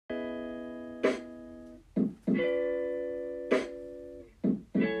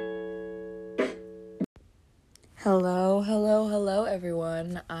Hello,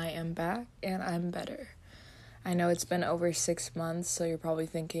 everyone. I am back and I'm better. I know it's been over 6 months, so you're probably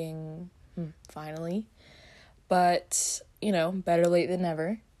thinking, finally. But, better late than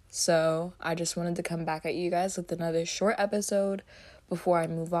never. So I just wanted to come back at you guys with another short episode before I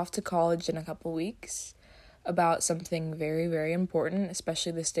move off to college in a couple weeks about something very, very important,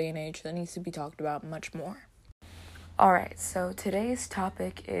 especially this day and age, that needs to be talked about much more. Alright, so today's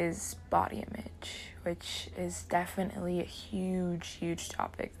topic is body image, which is definitely a huge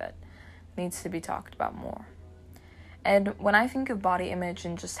topic that needs to be talked about more. And when I think of body image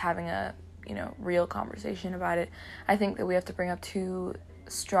and just having a, real conversation about it, I think that we have to bring up two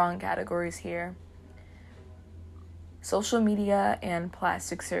strong categories here. Social media and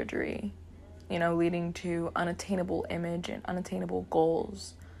plastic surgery, leading to unattainable image and unattainable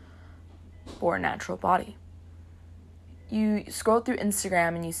goals for a natural body. You scroll through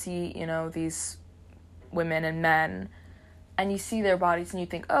Instagram and you see, these women and men, and you see their bodies and you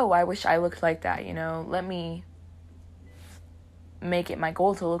think, oh, I wish I looked like that, let me make it my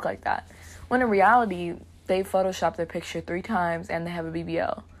goal to look like that. When in reality, they photoshopped their picture 3 times and they have a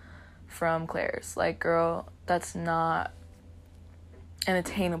BBL from Claire's. Like, girl, that's not an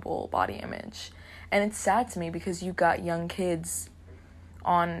attainable body image. And it's sad to me because you got young kids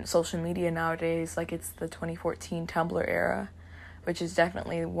on social media nowadays, like it's the 2014 Tumblr era, which is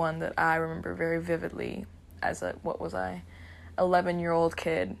definitely one that I remember very vividly as a 11-year-old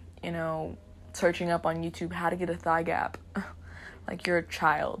kid, searching up on YouTube how to get a thigh gap. Like, you're a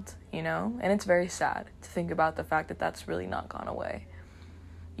child, and it's very sad to think about the fact that that's really not gone away.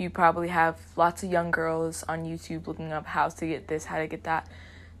 You probably have lots of young girls on YouTube looking up how to get this, how to get that,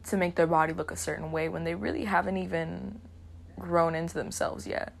 to make their body look a certain way when they really haven't even grown into themselves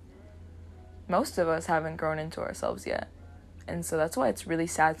yet. Most of us haven't grown into ourselves yet. And so that's why it's really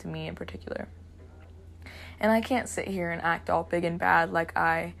sad to me in particular. And I can't sit here and act all big and bad like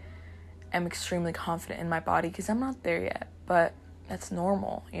I am extremely confident in my body, because I'm not there yet. But that's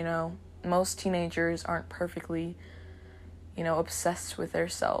normal, Most teenagers aren't perfectly, obsessed with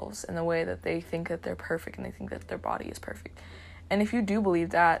themselves in the way that they think that they're perfect and they think that their body is perfect. And if you do believe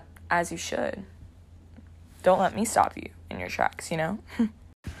that, as you should, don't let me stop you in your tracks,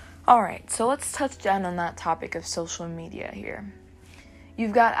 Alright, so let's touch down on that topic of social media here.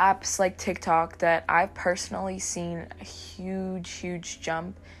 You've got apps like TikTok that I've personally seen a huge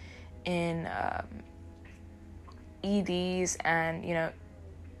jump in EDs and,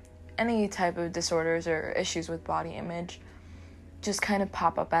 any type of disorders or issues with body image just kind of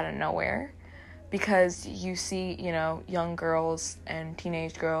pop up out of nowhere, because you see, young girls and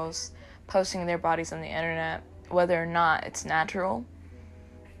teenage girls posting their bodies on the internet, whether or not it's natural.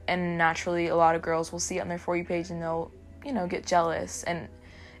 And naturally, a lot of girls will see it on their For You page and they'll, get jealous. And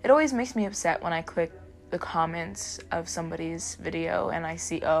it always makes me upset when I click the comments of somebody's video and I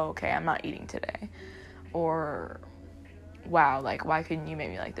see, oh, okay, I'm not eating today. Or, wow, like, why couldn't you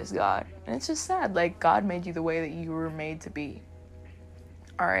make me like this, God? And it's just sad. Like, God made you the way that you were made to be.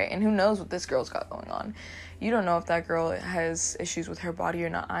 Alright, and who knows what this girl's got going on. You don't know if that girl has issues with her body or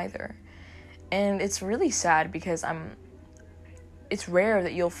not either. And it's really sad because it's rare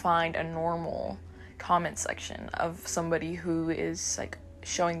that you'll find a normal comment section of somebody who is, like,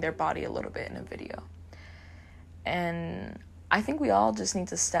 showing their body a little bit in a video. And I think we all just need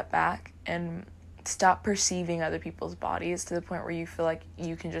to step back and stop perceiving other people's bodies to the point where you feel like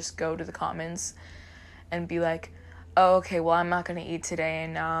you can just go to the comments and be like, oh, okay, well, I'm not going to eat today,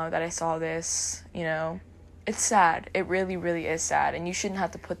 and now that I saw this, it's sad. It really is sad, and you shouldn't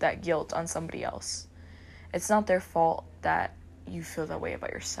have to put that guilt on somebody else. It's not their fault that you feel that way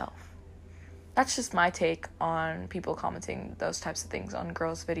about yourself. That's just my take on people commenting those types of things on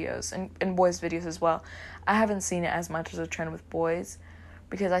girls' videos and boys' videos as well. I haven't seen it as much as a trend with boys,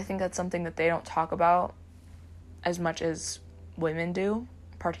 because I think that's something that they don't talk about as much as women do,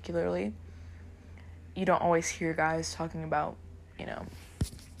 particularly. You don't always hear guys talking about,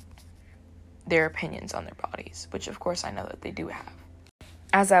 their opinions on their bodies, which of course I know that they do have.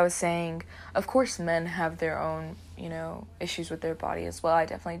 As I was saying, of course men have their own, issues with their body as well. I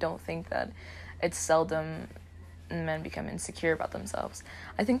definitely don't think that it's seldom men become insecure about themselves.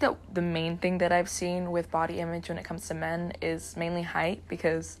 I think that the main thing that I've seen with body image when it comes to men is mainly height,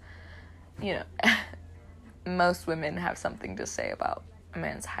 because, most women have something to say about a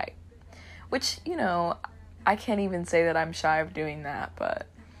man's height. Which, I can't even say that I'm shy of doing that,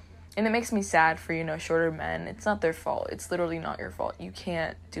 and it makes me sad for, shorter men. It's not their fault. It's literally not your fault. You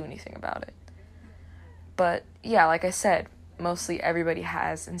can't do anything about it. But, yeah, like I said, mostly everybody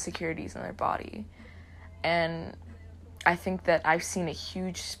has insecurities in their body. And I think that I've seen a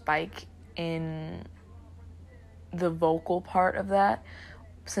huge spike in the vocal part of that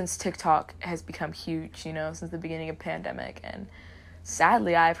since TikTok has become huge, since the beginning of pandemic. And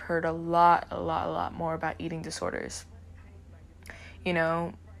sadly, I've heard a lot more about eating disorders.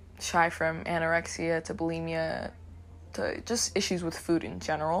 Shy from anorexia to bulimia to just issues with food in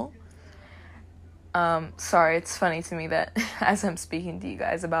general. Sorry, it's funny to me that as I'm speaking to you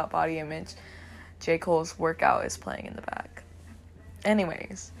guys about body image, J. Cole's workout is playing in the back.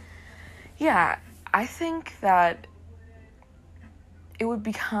 Anyways, yeah, I think that it would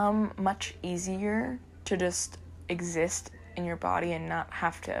become much easier to just exist in your body and not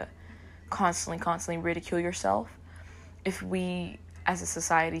have to constantly ridicule yourself if we, as a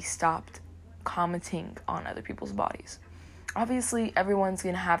society, stopped commenting on other people's bodies. Obviously, everyone's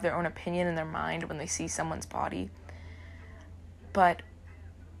going to have their own opinion in their mind when they see someone's body, but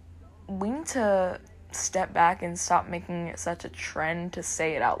we need to step back and stop making it such a trend to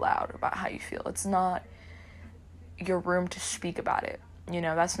say it out loud about how you feel. It's not your room to speak about it.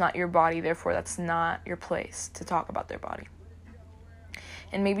 That's not your body, therefore that's not your place to talk about their body.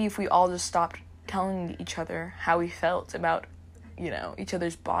 And maybe if we all just stopped telling each other how we felt about, each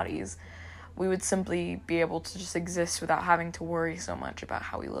other's bodies, we would simply be able to just exist without having to worry so much about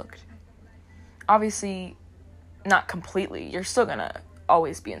how we looked. Obviously, not completely. You're still gonna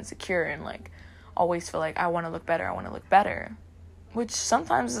always be insecure and, always feel like, I want to look better. Which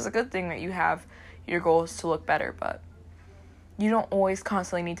sometimes is a good thing that you have your goals to look better, but you don't always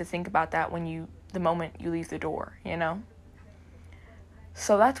constantly need to think about that the moment you leave the door,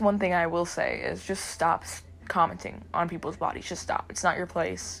 So that's one thing I will say is just stop commenting on people's bodies. Just stop. It's not your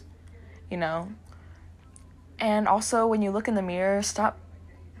place, And also, when you look in the mirror, stop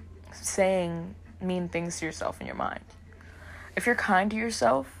saying mean things to yourself in your mind. If you're kind to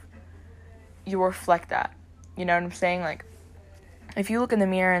yourself, you reflect that. You know what I'm saying? If you look in the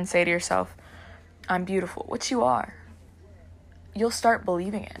mirror and say to yourself, I'm beautiful, which you are, you'll start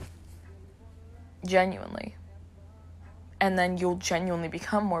believing it. Genuinely. And then you'll genuinely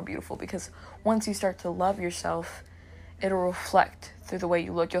become more beautiful, because once you start to love yourself, it'll reflect through the way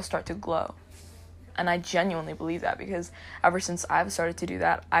you look. You'll start to glow. And I genuinely believe that, because ever since I've started to do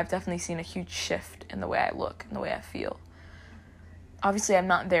that, I've definitely seen a huge shift in the way I look and the way I feel. Obviously, I'm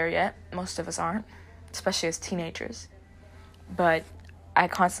not there yet. Most of us aren't, especially as teenagers. But I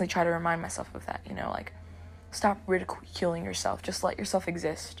constantly try to remind myself of that, stop ridiculing yourself. Just let yourself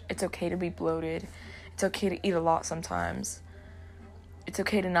exist. It's okay to be bloated. It's okay to eat a lot sometimes. It's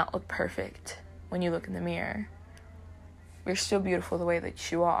okay to not look perfect when you look in the mirror. You're still beautiful the way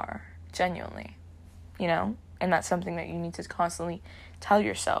that you are, genuinely, And that's something that you need to constantly tell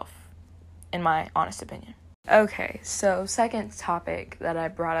yourself, in my honest opinion. Okay, so second topic that I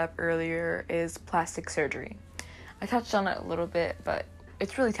brought up earlier is plastic surgery. I touched on it a little bit, but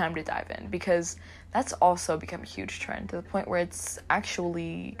it's really time to dive in, because that's also become a huge trend to the point where it's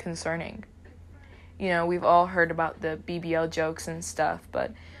actually concerning. We've all heard about the BBL jokes and stuff,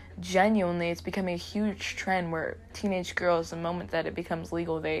 but genuinely it's becoming a huge trend where teenage girls, the moment that it becomes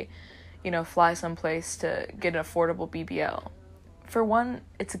legal, they, fly someplace to get an affordable BBL. For one,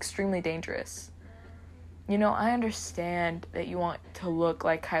 it's extremely dangerous. I understand that you want to look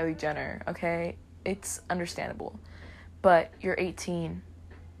like Kylie Jenner, okay? It's understandable. But you're 18.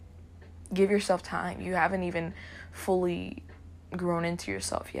 Give yourself time. You haven't even fully grown into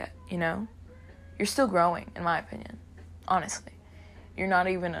yourself yet, You're still growing, in my opinion. Honestly. You're not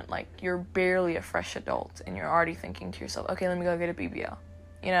even, you're barely a fresh adult, and you're already thinking to yourself, okay, let me go get a BBL.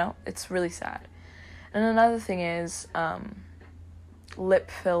 It's really sad. And another thing is,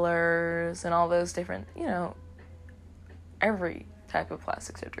 lip fillers and all those different, every type of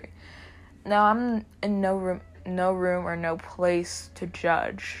plastic surgery. Now, I'm in no room or no place to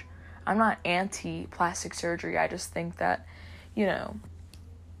judge. I'm not anti-plastic surgery. I just think that,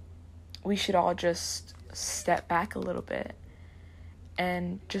 we should all just step back a little bit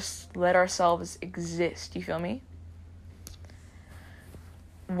and just let ourselves exist, you feel me?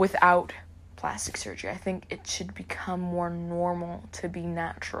 Without plastic surgery. I think it should become more normal to be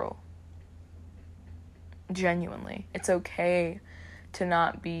natural. Genuinely. It's okay to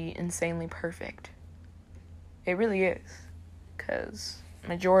not be insanely perfect. It really is. Because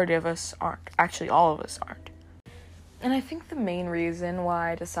majority of us aren't. Actually, all of us aren't. And I think the main reason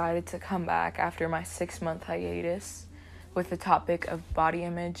why I decided to come back after my 6-month hiatus with the topic of body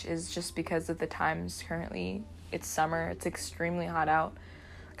image is just because of the times currently. It's summer. It's extremely hot out.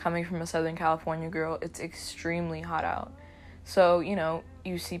 Coming from a Southern California girl, it's extremely hot out. So,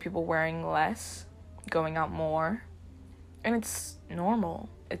 you see people wearing less, going out more, and it's normal.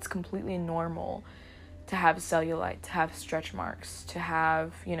 It's completely normal to have cellulite, to have stretch marks, to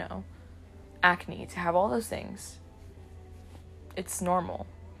have, acne, to have all those things. It's normal.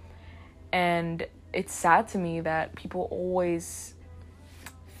 And it's sad to me that people always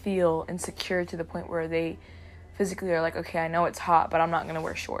feel insecure to the point where they physically are like, okay, I know it's hot, but I'm not going to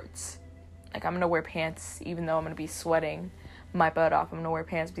wear shorts. Like, I'm going to wear pants even though I'm going to be sweating my butt off. I'm going to wear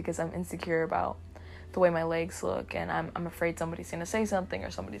pants because I'm insecure about the way my legs look, and I'm afraid somebody's going to say something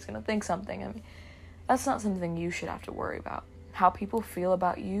or somebody's going to think something. I mean, that's not something you should have to worry about. How people feel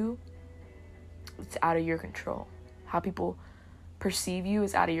about you, it's out of your control. How people perceive you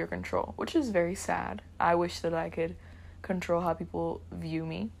is out of your control, which is very sad. I wish that I could control how people view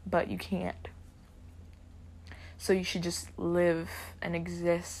me, but you can't. So you should just live and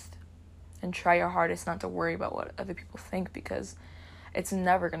exist and try your hardest not to worry about what other people think, because it's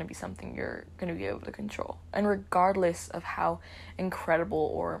never going to be something you're going to be able to control. And regardless of how incredible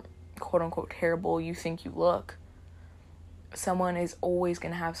or quote-unquote terrible you think you look, someone is always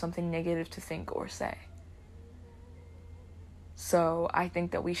going to have something negative to think or say. So I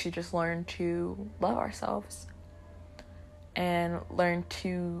think that we should just learn to love ourselves and learn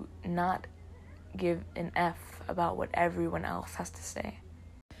to not give an F about what everyone else has to say.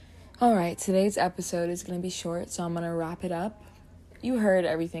 Alright, today's episode is going to be short, so I'm going to wrap it up. You heard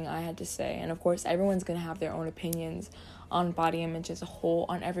everything I had to say, and of course everyone's going to have their own opinions on body image as a whole,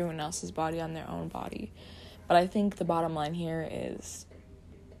 on everyone else's body, on their own body. But I think the bottom line here is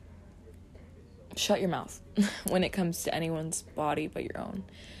shut your mouth when it comes to anyone's body but your own.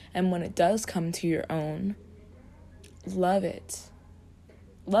 And when it does come to your own, love it.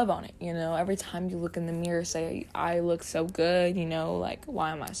 Love on it, you know. Every time you look in the mirror, say, I look so good, you know, like,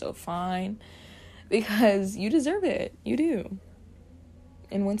 why am I so fine? Because you deserve it. You do.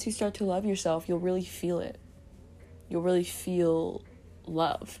 And once you start to love yourself, you'll really feel it. You'll really feel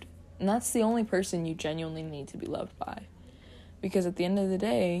loved. And that's the only person you genuinely need to be loved by. Because at the end of the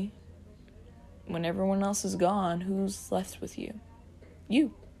day, when everyone else is gone, who's left with you?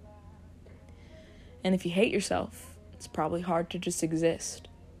 You. And if you hate yourself, it's probably hard to just exist.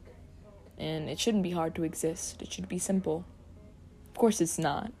 And it shouldn't be hard to exist. It should be simple. Of course it's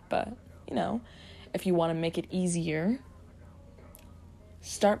not, but, you know, if you want to make it easier,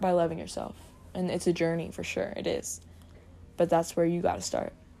 start by loving yourself. And it's a journey for sure, it is. But that's where you gotta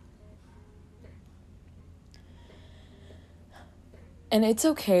start. And it's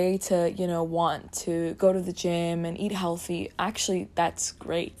okay to, you know, want to go to the gym and eat healthy. Actually, that's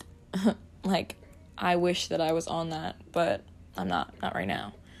great. Like, I wish that I was on that, but I'm not right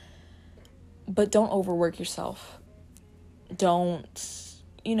now. But don't overwork yourself. Don't,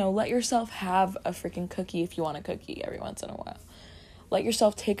 you know, let yourself have a freaking cookie if you want a cookie every once in a while. Let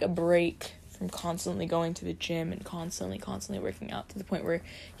yourself take a break from constantly going to the gym and constantly working out to the point where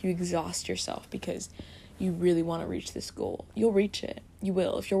you exhaust yourself because you really want to reach this goal. You'll reach it. You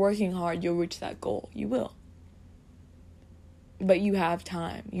will. If you're working hard, you'll reach that goal. You will. But you have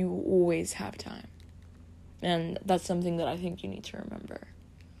time. You always have time. And that's something that I think you need to remember.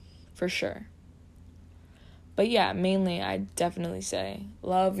 For sure. But yeah, mainly I definitely say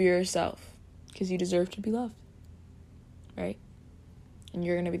love yourself because you deserve to be loved. Right? And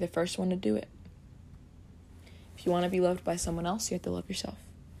you're going to be the first one to do it. If you want to be loved by someone else, you have to love yourself.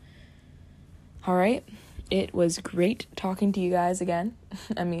 Alright? It was great talking to you guys again.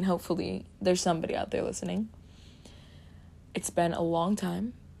 I mean, hopefully there's somebody out there listening. It's been a long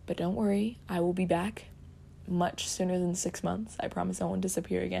time, but don't worry. I will be back much sooner than 6 months. I promise I won't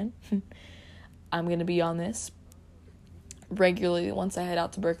disappear again. I'm going to be on this regularly once I head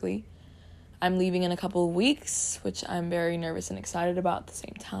out to Berkeley. I'm leaving in a couple of weeks, which I'm very nervous and excited about at the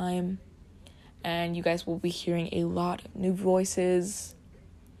same time. And you guys will be hearing a lot of new voices,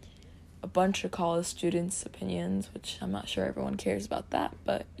 a bunch of college students' opinions, which I'm not sure everyone cares about that,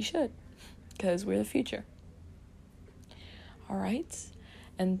 but you should, because we're the future. Alright,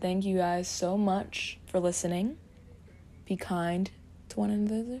 and thank you guys so much for listening. Be kind to one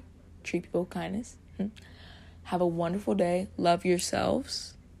another. Treat people with kindness. Have a wonderful day. Love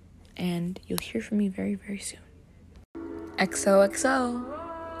yourselves. And you'll hear from me very, very soon.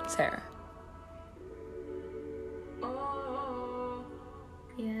 XOXO, Sarah.